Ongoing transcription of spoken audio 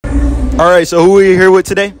All right, so who are you here with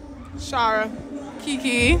today? Shara.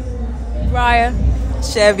 Kiki. Raya.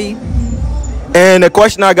 Chevy. And the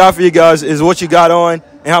question I got for you guys is what you got on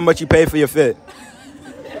and how much you paid for your fit.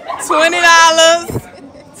 $20.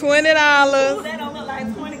 $20. That don't look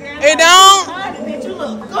like 20 grand. It don't? Bitch, you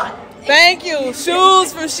look good. Thank you.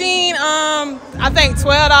 Shoes from Shein, I think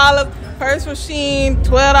 $12. Purse from Shein,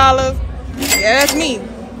 $12. Yeah, that's me.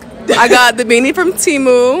 I got the beanie from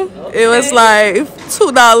Temu. It was like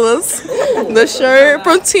 $2. The shirt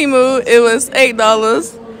from Temu, it was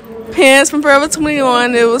 $8. Pants from Forever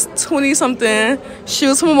 21, it was 20 something.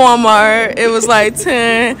 Shoes from Walmart, it was like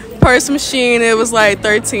 10. Purse from Shein, it was like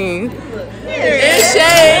 13. And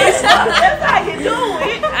shades. That's how you do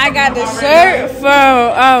it. I got the shirt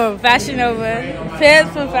from Fashion Nova,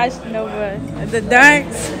 pants from Fashion Nova, the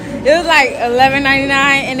Dunks. It was like $11.99,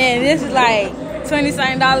 and then this is like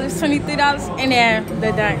 $20-something, $23, and then the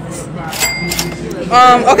Dunks.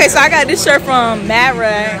 Okay, so I got this shirt from Mad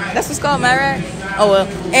Rag. That's what's called, Mad Rag? Oh, well.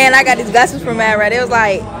 And I got these glasses from Mad Rag. It was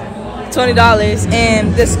like $20.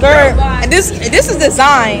 And the skirt, and this is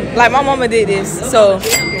designed. Like, my mama did this. So,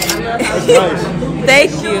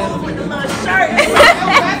 thank you.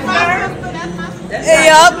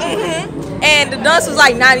 Yup. And the dunks was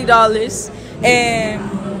like $90. And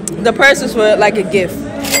the purse was for like a gift.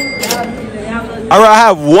 All right, I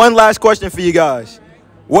have one last question for you guys.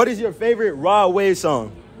 What is your favorite Rod Wave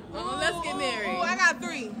song? Let's get married. I got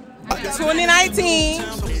 3. 2019,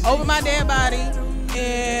 Over My Dead Body,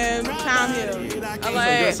 and Crown Hill. I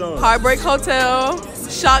like Heartbreak Hotel,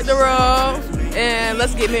 Shock the World, and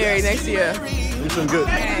Let's Get Married next year. There's some good.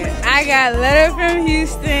 I got Letter from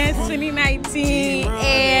Houston, 2019,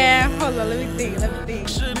 and hold on, let me think.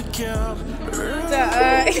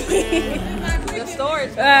 The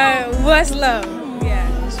storage. What's Love? Yeah.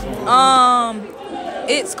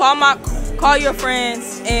 It's Call Your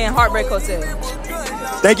Friends and Heartbreak Hotel.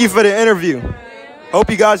 Thank you for the interview. Hope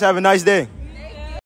you guys have a nice day.